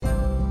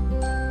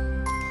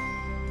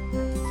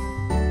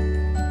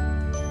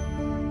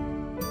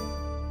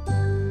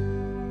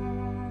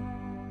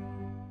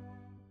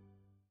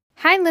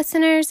Hi,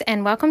 listeners,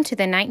 and welcome to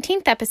the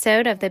 19th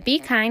episode of the Be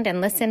Kind and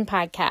Listen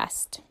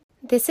podcast.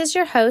 This is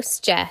your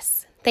host,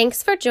 Jess.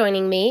 Thanks for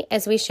joining me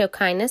as we show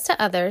kindness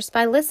to others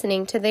by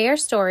listening to their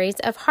stories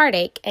of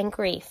heartache and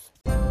grief.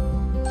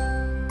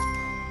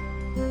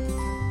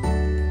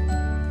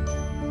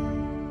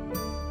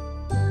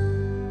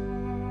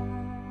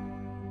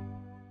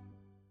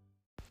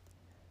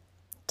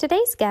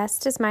 Today's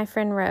guest is my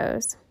friend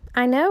Rose.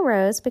 I know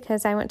Rose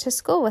because I went to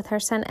school with her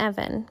son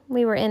Evan.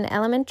 We were in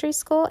elementary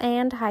school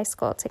and high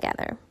school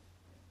together.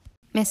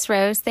 Miss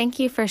Rose, thank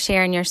you for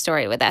sharing your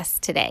story with us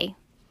today.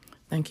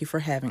 Thank you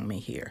for having me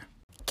here.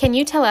 Can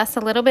you tell us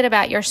a little bit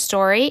about your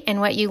story and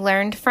what you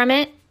learned from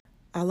it?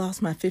 I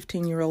lost my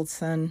 15-year-old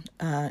son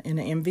in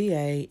an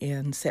MVA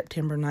in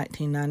September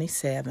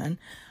 1997,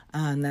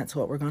 and that's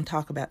what we're going to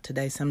talk about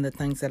today, some of the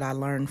things that I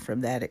learned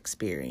from that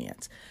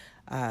experience.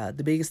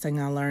 The biggest thing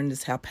I learned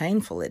is how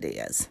painful it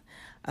is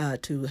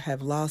to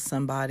have lost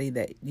somebody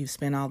that you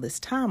spent all this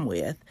time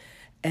with,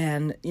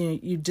 and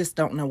you just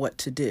don't know what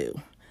to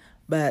do.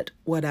 But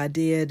what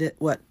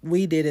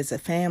we did as a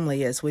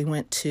family is we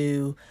went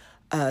to,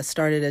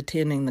 started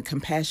attending the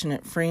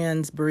Compassionate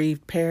Friends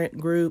Bereaved Parent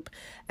Group,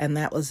 and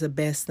that was the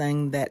best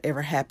thing that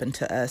ever happened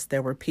to us.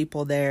 There were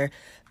people there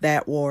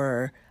that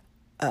were,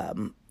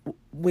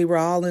 we were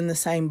all in the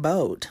same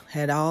boat,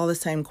 had all the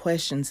same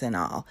questions and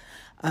all,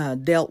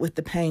 dealt with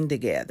the pain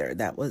together.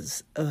 That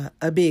was a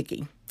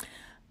biggie.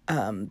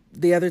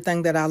 The other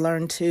thing that I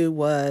learned too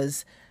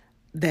was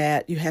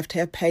that you have to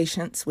have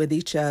patience with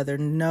each other.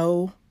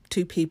 No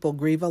two people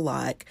grieve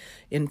alike.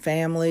 In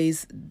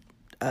families,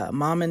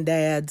 mom and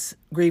dads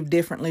grieve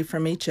differently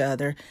from each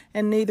other,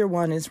 and neither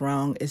one is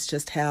wrong. It's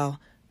just how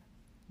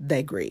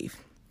they grieve.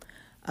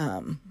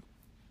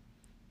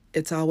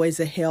 It's always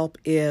a help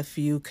if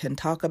you can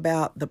talk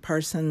about the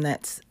person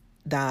that's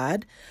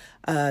died,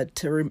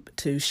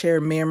 to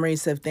share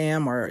memories of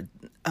them or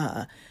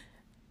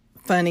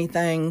funny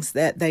things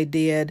that they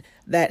did.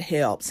 That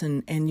helps,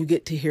 and you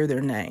get to hear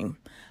their name,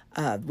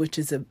 which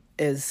is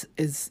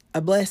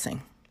a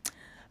blessing.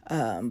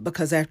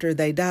 Because after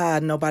they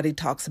died, nobody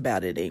talks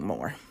about it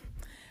anymore.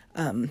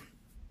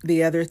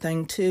 The other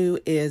thing, too,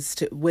 is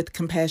with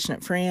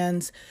Compassionate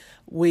Friends,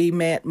 we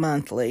met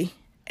monthly,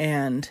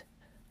 and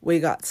we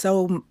got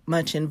so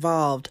much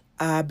involved,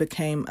 I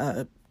became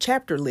a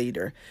chapter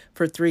leader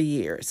for 3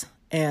 years.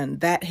 And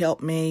that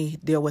helped me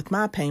deal with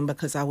my pain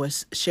because I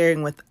was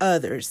sharing with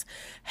others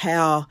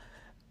how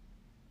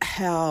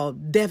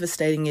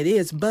devastating it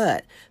is,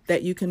 but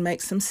that you can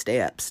make some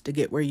steps to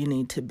get where you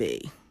need to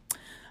be.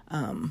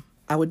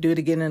 I would do it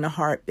again in a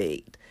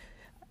heartbeat.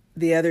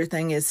 The other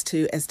thing is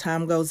as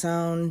time goes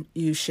on,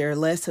 you share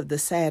less of the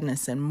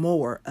sadness and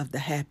more of the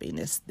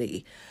happiness,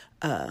 the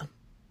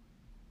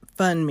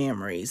fun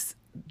memories,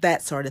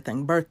 that sort of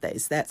thing,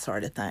 birthdays, that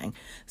sort of thing.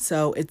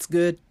 So it's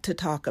good to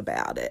talk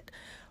about it.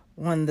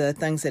 One of the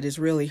things that is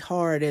really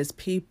hard is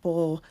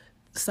people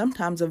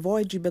sometimes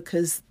avoid you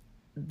because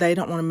they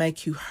don't want to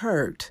make you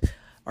hurt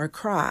or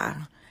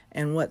cry.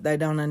 And what they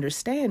don't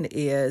understand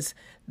is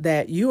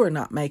that you are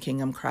not making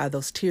them cry.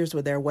 Those tears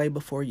were there way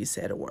before you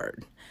said a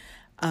word.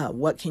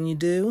 What can you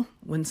do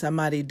when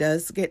somebody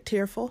does get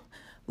tearful?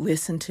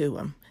 Listen to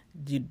them.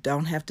 You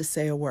don't have to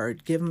say a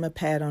word. Give them a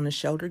pat on the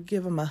shoulder.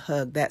 Give them a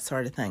hug, that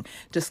sort of thing.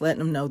 Just letting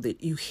them know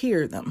that you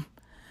hear them.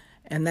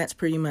 And that's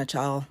pretty much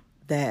all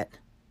that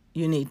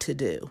you need to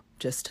do,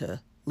 just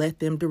to let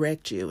them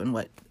direct you in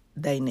what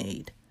they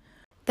need.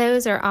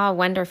 Those are all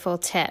wonderful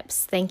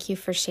tips. Thank you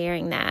for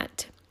sharing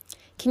that.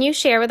 Can you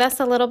share with us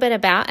a little bit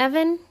about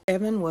Evan?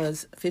 Evan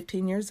was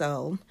 15 years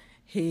old.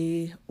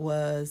 He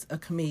was a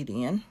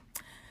comedian.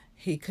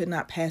 He could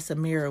not pass a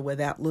mirror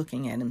without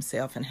looking at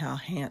himself and how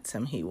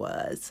handsome he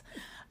was.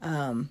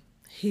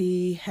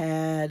 He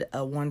had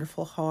a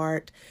wonderful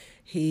heart.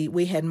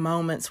 We had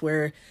moments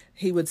where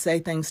he would say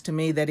things to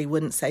me that he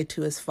wouldn't say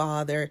to his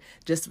father.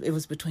 It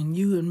was between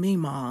you and me,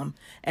 Mom.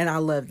 And I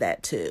loved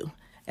that too.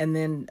 And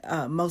then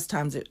most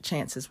times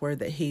chances were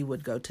that he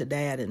would go to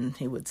Dad and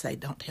he would say,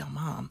 don't tell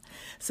Mom.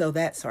 So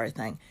that sort of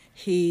thing.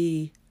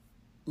 He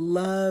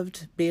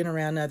loved being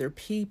around other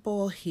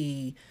people.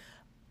 He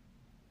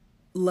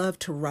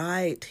loved to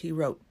write. He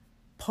wrote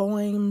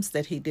poems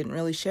that he didn't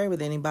really share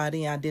with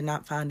anybody. I did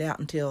not find out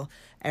until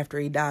after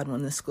he died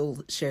when the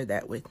school shared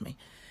that with me.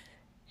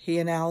 He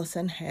and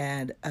Allison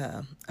had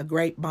a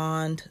great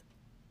bond.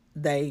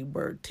 They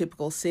were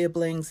typical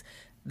siblings.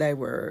 They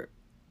were,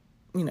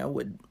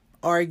 would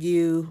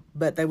argue,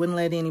 but they wouldn't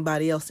let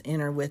anybody else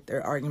enter with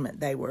their argument.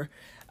 They were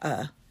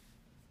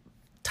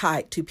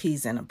tight, two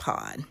peas in a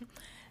pod.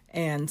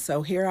 And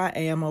so here I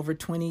am over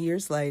 20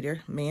 years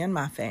later, me and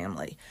my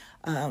family.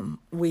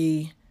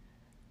 We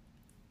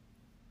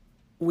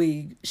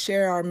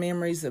share our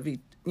memories of,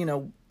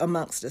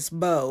 amongst us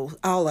both,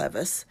 all of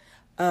us.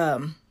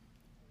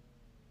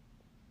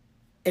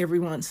 Every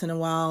once in a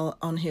while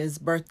on his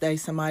birthday,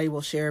 somebody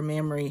will share a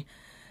memory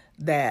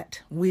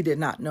that we did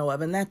not know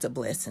of, and that's a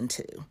blessing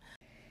too.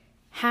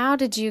 How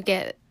did you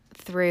get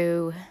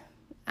through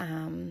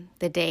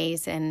the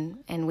days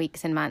and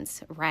weeks and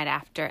months right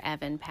after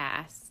Evan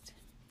passed?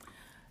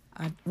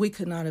 We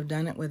could not have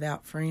done it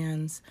without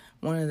friends.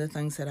 One of the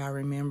things that I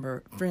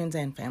remember, friends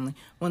and family,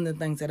 one of the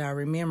things that I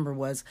remember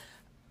was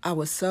I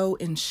was so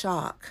in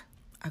shock,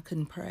 I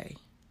couldn't pray.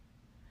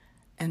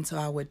 And so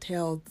I would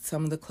tell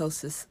some of the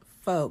closest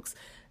folks,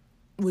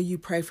 will you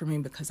pray for me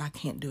because I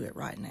can't do it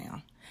right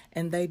now?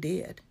 And they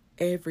did.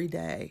 Every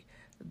day,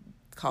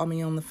 called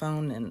me on the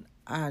phone, and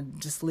I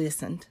just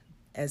listened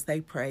as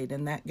they prayed,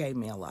 and that gave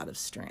me a lot of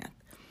strength.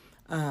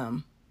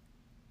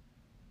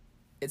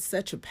 It's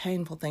such a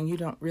painful thing. You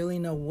don't really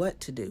know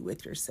what to do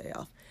with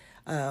yourself.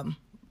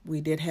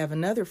 We did have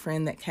another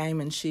friend that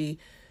came, and she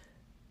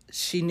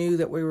knew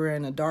that we were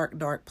in a dark,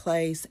 dark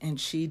place, and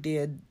she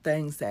did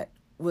things that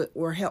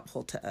were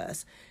helpful to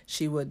us.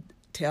 She would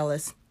tell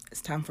us,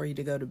 it's time for you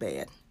to go to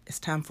bed. It's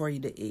time for you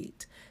to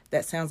eat.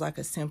 That sounds like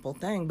a simple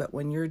thing, but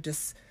when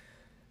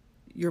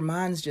your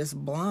mind's just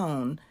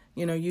blown,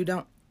 you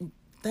don't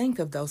think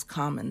of those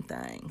common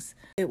things.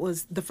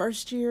 The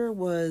first year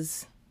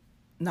was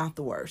not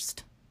the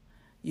worst.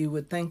 You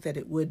would think that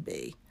it would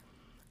be.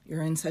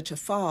 You're in such a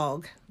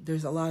fog,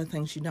 there's a lot of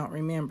things you don't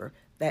remember.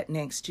 That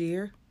next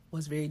year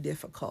was very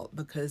difficult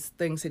because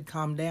things had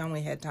calmed down.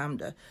 We had time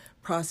to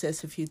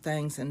process a few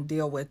things and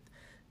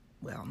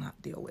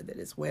not deal with it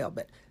as well,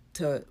 but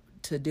to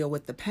deal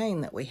with the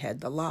pain that we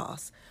had, the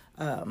loss.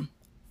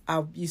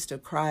 I used to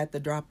cry at the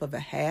drop of a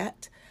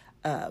hat,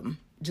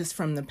 just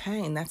from the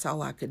pain. That's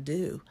all I could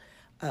do.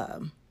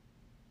 And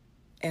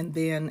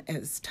then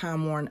as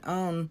time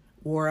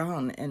wore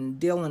on and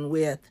dealing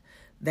with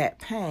that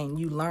pain,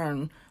 you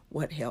learn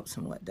what helps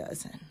and what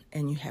doesn't.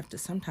 And you have to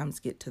sometimes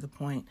get to the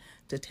point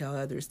to tell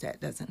others that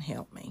doesn't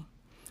help me.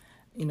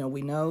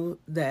 We know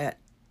that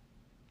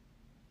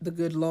the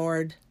good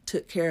Lord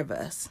took care of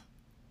us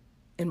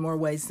in more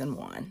ways than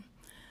one.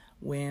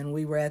 When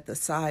we were at the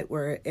site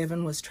where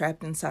Evan was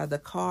trapped inside the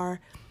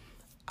car,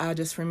 I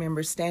just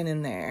remember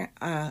standing there.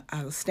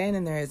 I was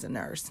standing there as a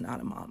nurse,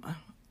 not a mama.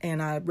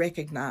 And I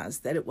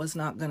recognized that it was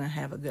not going to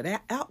have a good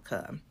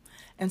outcome.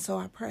 And so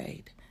I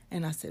prayed.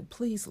 And I said,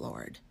 please,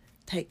 Lord,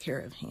 take care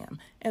of him.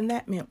 And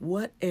that meant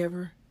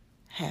whatever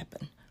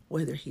happened,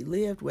 whether he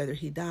lived, whether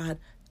he died,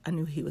 I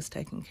knew he was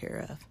taken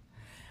care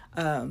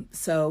of.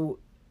 So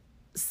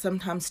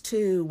sometimes,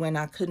 too, when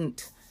I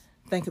couldn't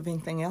think of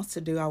anything else to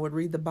do, I would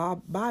read the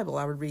Bible.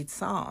 I would read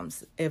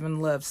Psalms. Evan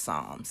loves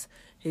Psalms.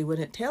 He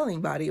wouldn't tell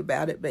anybody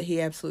about it, but he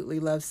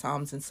absolutely loves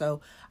Psalms. And so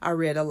I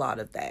read a lot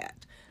of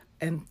that.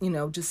 And,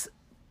 just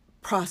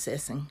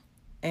processing.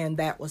 And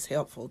that was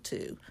helpful,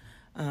 too.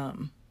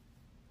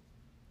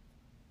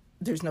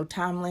 There's no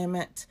time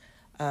limit.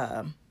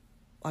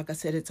 Like I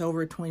said, it's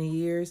over 20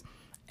 years.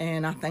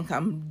 And I think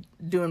I'm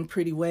doing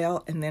pretty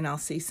well. And then I'll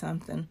see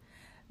something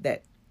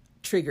that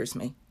triggers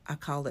me. I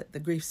call it the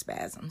grief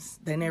spasms.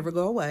 They never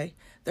go away.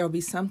 There'll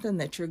be something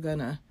that you're going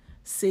to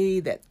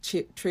see that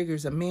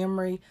triggers a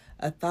memory,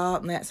 a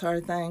thought, and that sort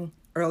of thing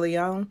early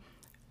on.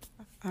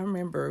 I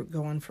remember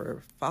going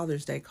for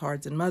Father's Day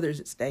cards and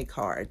Mother's Day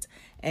cards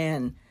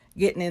and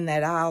getting in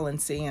that aisle and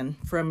seeing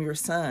from your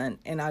son,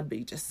 and I'd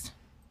be just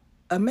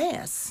a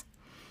mess.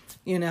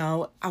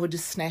 I would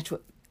just snatch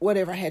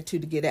whatever I had to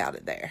get out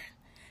of there.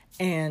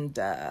 And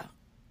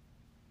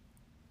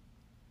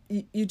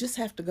you just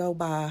have to go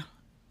by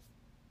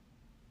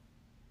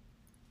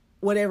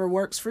whatever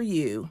works for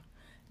you,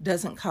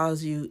 doesn't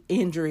cause you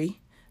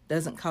injury,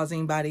 doesn't cause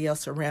anybody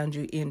else around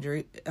you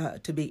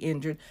to be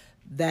injured,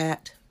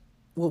 that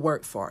will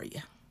work for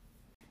you.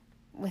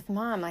 With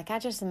Mom, I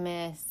just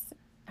miss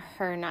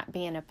her not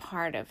being a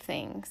part of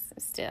things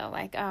still.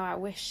 I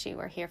wish she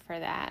were here for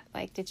that.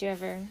 Did you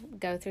ever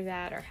go through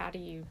that, or how do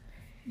you?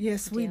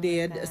 Yes, we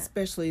did,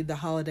 especially the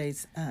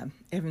holidays.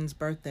 Evan's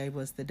birthday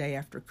was the day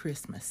after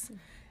Christmas,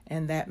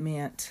 and that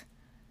meant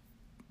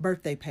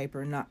birthday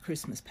paper, not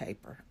Christmas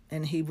paper.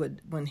 And he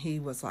would, when he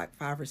was like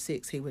 5 or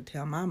 6, he would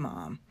tell my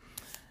mom,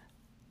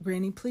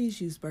 Granny,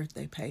 please use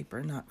birthday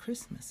paper, not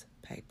Christmas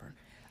paper.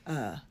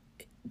 I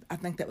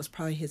think that was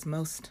probably his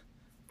most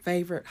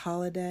favorite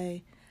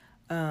holiday.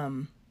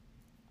 And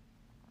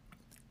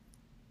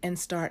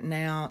starting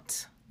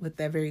out with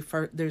that very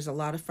first, there's a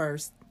lot of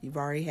firsts. You've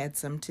already had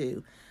some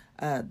too.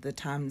 The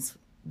times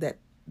that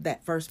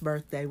first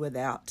birthday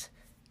without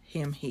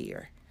him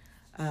here.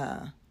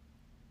 I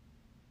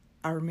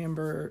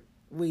remember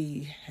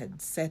we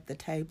had set the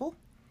table,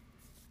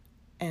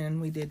 and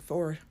we did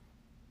four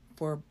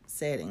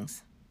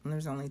settings, and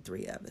there's only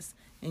 3 of us.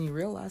 And you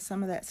realize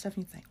some of that stuff,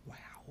 and you think, wow,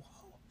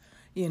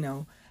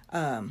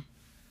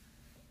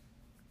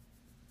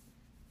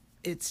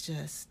 it's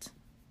just,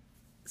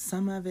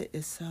 some of it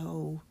is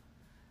so,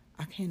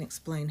 I can't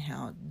explain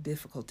how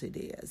difficult it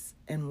is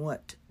and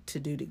what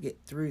to do to get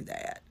through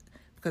that,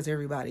 because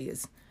everybody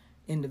is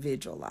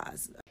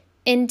individualized.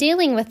 In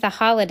dealing with the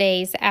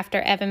holidays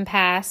after Evan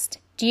passed,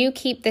 do you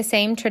keep the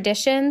same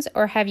traditions,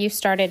 or have you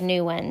started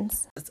new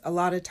ones? A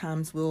lot of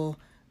times we'll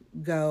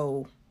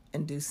go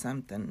and do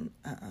something,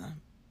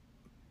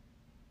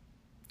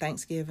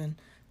 Thanksgiving,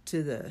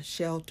 to the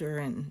shelter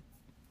and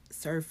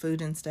serve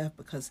food and stuff,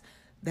 because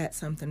that's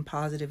something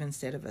positive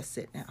instead of us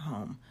sitting at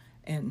home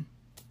and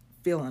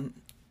feeling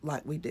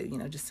like we do,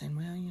 just saying,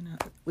 well,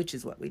 which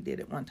is what we did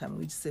at one time.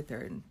 We just sit there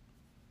and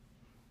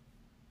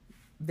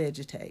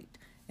vegetate.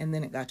 And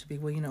then it got to be,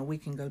 well, we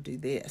can go do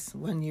this.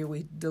 One year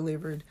we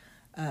delivered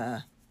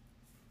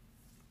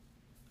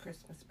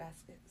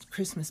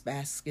Christmas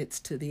baskets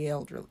to the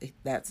elderly.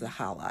 That's a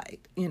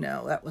highlight.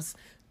 That was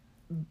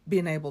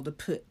being able to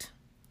put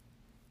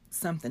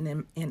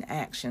something in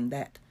action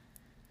that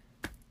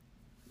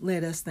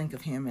let us think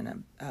of him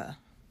in a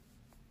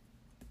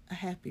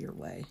happier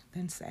way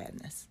than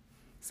sadness.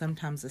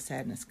 Sometimes the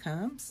sadness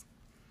comes,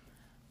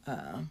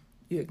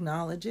 you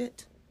acknowledge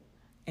it,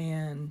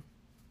 and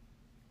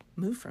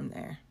move from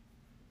there.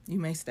 You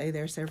may stay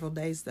there several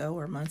days, though,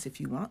 or months if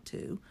you want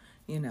to,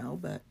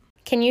 but...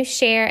 Can you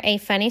share a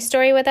funny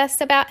story with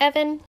us about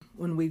Evan?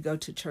 When we go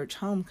to church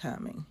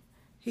homecoming,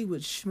 he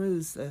would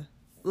schmooze the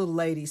little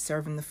ladies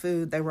serving the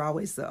food. They were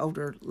always the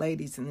older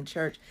ladies in the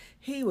church.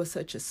 He was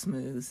such a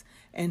smooze,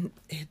 and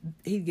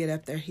he'd get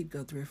up there, he'd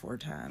go 3 or 4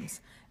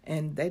 times,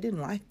 and they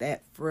didn't like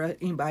that for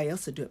anybody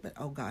else to do it, but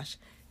oh gosh,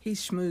 he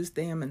schmoozed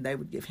them, and they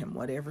would give him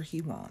whatever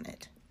he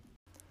wanted.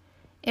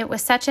 It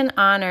was such an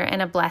honor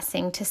and a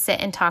blessing to sit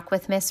and talk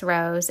with Miss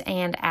Rose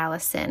and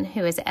Allison,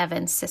 who is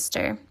Evan's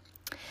sister.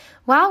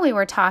 While we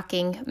were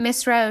talking,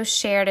 Miss Rose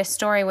shared a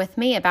story with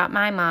me about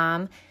my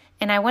mom,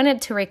 and I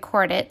wanted to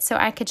record it so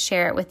I could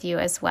share it with you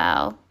as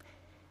well.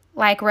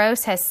 Like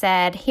Rose has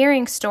said,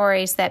 hearing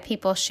stories that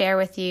people share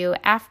with you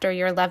after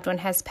your loved one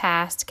has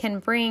passed can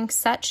bring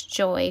such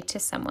joy to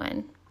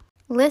someone.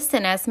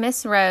 Listen as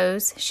Miss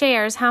Rose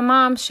shares how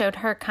Mom showed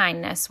her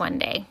kindness one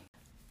day.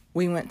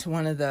 We went to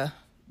one of the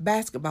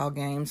basketball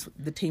games,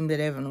 the team that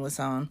Evan was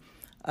on,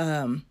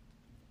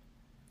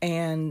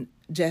 and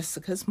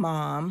Jessica's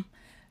mom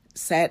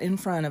sat in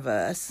front of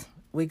us.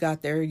 We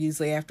got there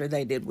usually after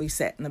they did. We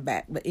sat in the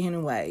back. But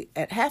anyway,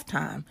 at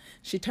halftime,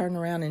 she turned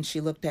around and she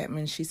looked at me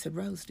and she said,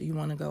 Rose, do you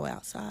want to go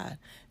outside?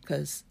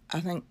 Because I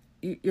think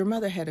your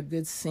mother had a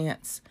good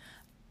sense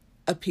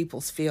of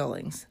people's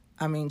feelings.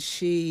 I mean,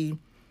 she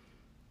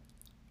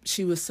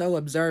was so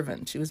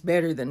observant. She was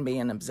better than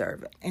being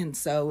observant. And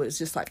so it was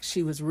just like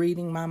she was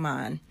reading my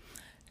mind.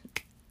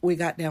 We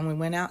got down, we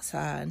went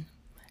outside,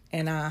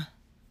 and I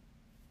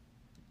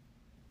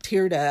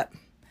teared up.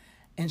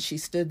 And she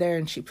stood there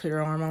and she put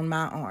her arm on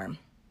my arm.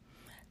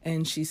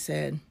 And she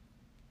said,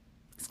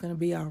 it's going to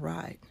be all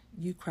right.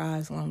 You cry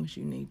as long as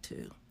you need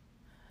to.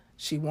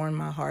 She warmed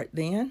my heart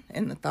then,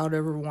 and the thought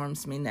of her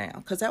warms me now.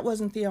 Because that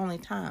wasn't the only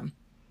time.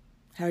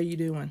 How are you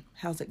doing?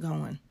 How's it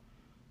going?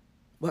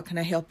 What can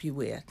I help you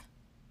with?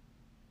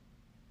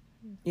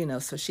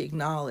 So she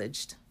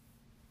acknowledged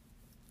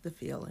the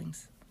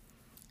feelings.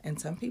 And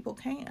some people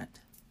can't.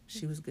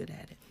 She was good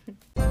at it.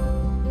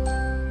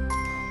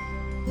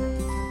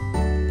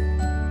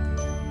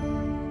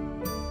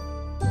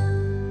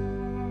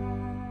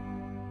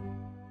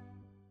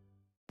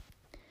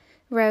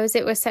 Rose,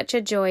 it was such a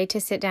joy to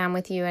sit down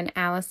with you and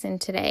Allison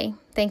today.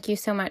 Thank you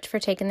so much for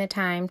taking the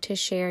time to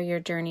share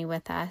your journey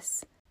with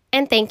us.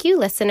 And thank you,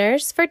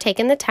 listeners, for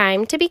taking the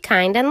time to be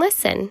kind and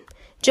listen.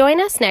 Join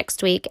us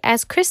next week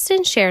as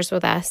Kristen shares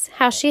with us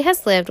how she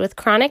has lived with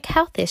chronic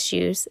health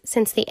issues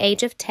since the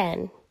age of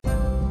 10.